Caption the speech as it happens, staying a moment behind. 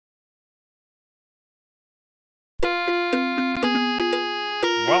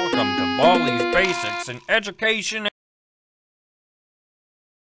Welcome to Baldi's Basics in Education.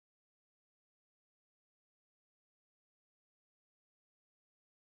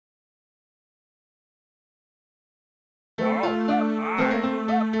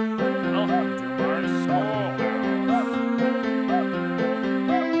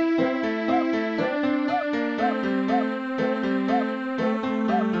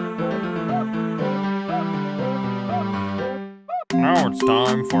 Now it's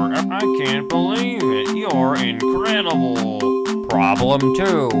time for I can't believe it. You're incredible. Problem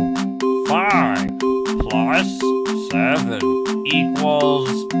 2. 5 plus 7 equals.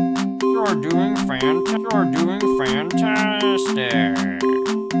 You're doing fantastic.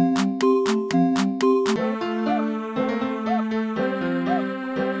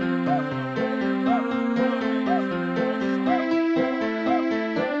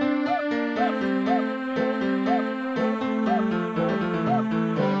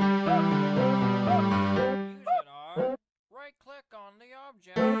 Right-click on the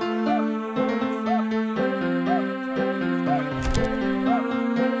object.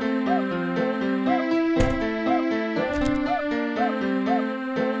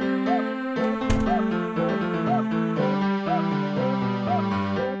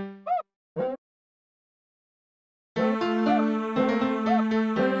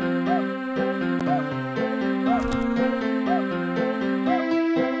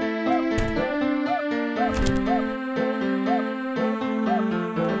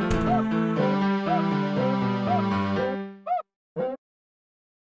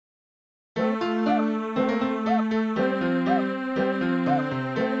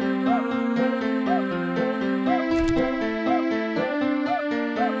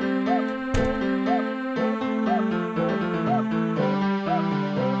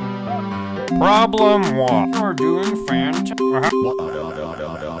 Problem 1. You're doing fantastic.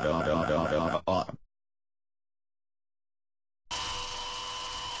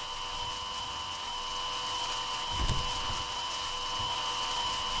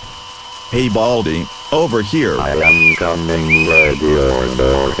 Hey Baldi, over here. I am coming, ready or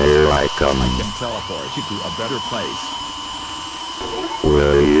no, here I come. I can teleport you to a better place.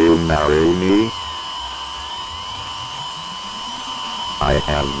 Will you marry me? I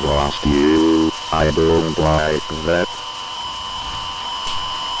have lost you. I don't like that.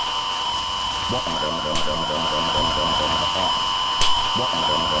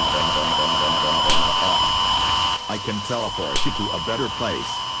 I can teleport you to a better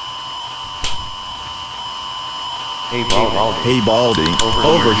place. Hey Baldi. Hey Baldi,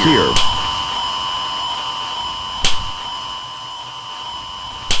 over here.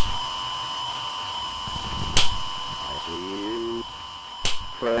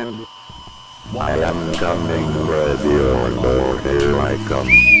 Friend, I am coming, ready or no, here I come.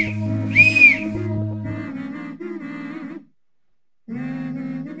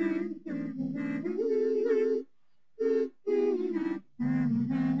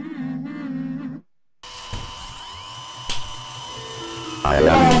 I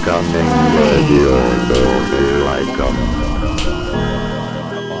am coming, ready or no, here I come.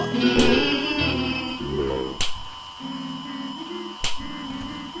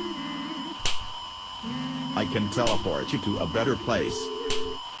 I can teleport you to a better place.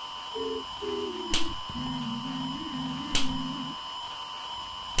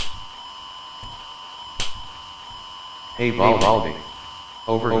 Hey Baldi.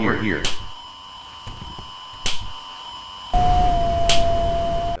 Over here.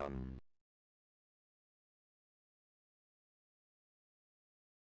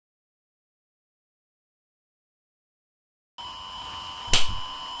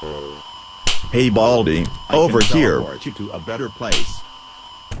 Hey Baldi, over here. I can teleport you to a better place.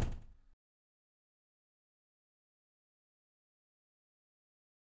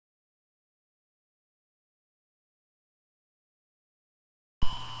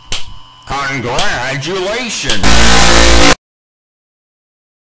 Congratulations!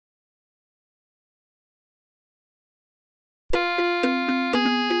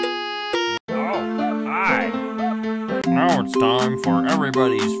 Now it's time for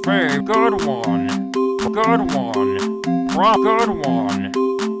everybody's favorite good one. Good one. Good one.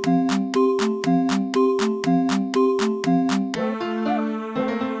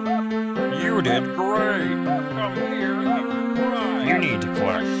 You did great. Come here and get your prize. You need to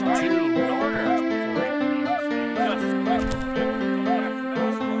collect 2 numbers before you can use these. Just click the left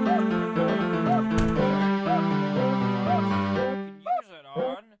mouse button. You can use it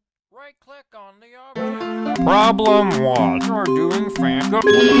on. Right-click on the object. Problem 1. You're doing fantastic.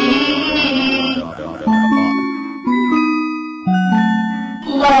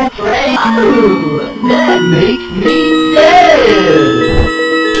 Let's play. Ooh, that makes me sad.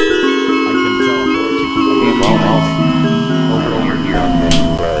 I can teleport you to a Hey, better Baldi. place. Over here.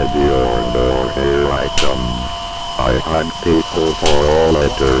 Ready or no, here I come. I hunt people for all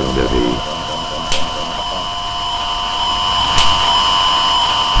eternity.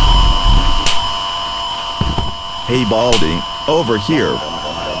 Hey Baldi, over here.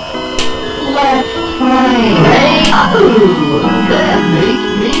 Let's play. Ooh, that makes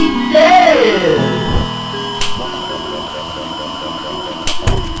me sad.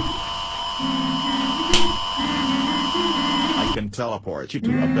 I can teleport you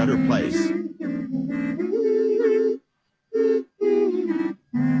to a better place.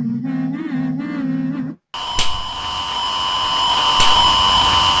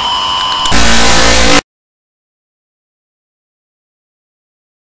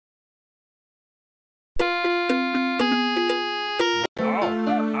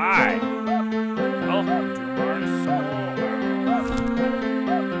 Oh, hi. Welcome to my school.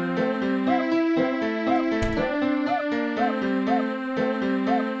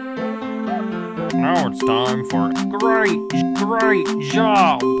 Now it's time for great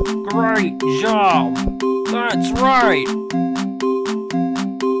job. That's right. Come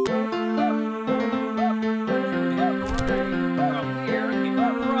here and get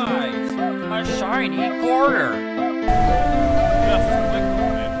your prize. A shiny quarter. Just click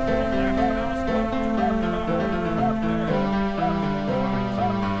on it with the left mouse button to open it up.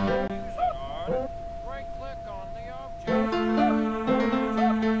 There. Use it on. Right-click on the object.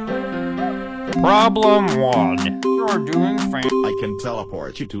 Problem 1. You're doing I can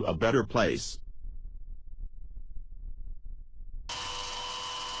teleport you to a better place.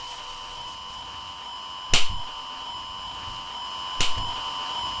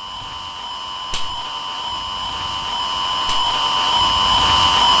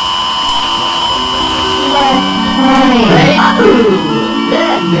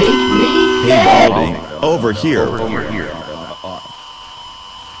 That makes me Hey sad. Baldi, over here. Over here.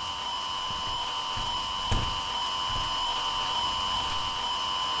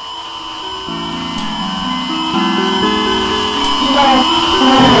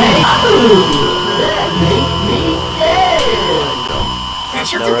 That makes me sad.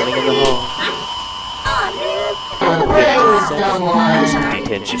 No running in the hall. There was someone.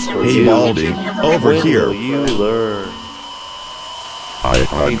 Detention for Hey you. Baldi, over When here. will you learn? I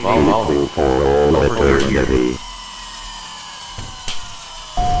hunt people for all eternity.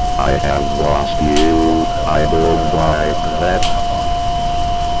 I have lost you. I don't like that.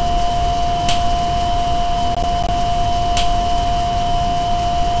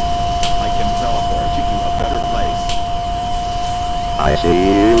 I can teleport you to a better place. I see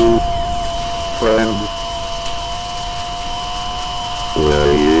you, friend.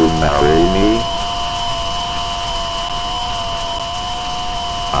 Will you marry me?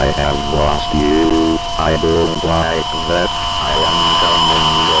 I have lost you. I don't like that. I am coming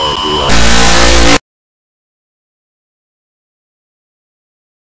with you.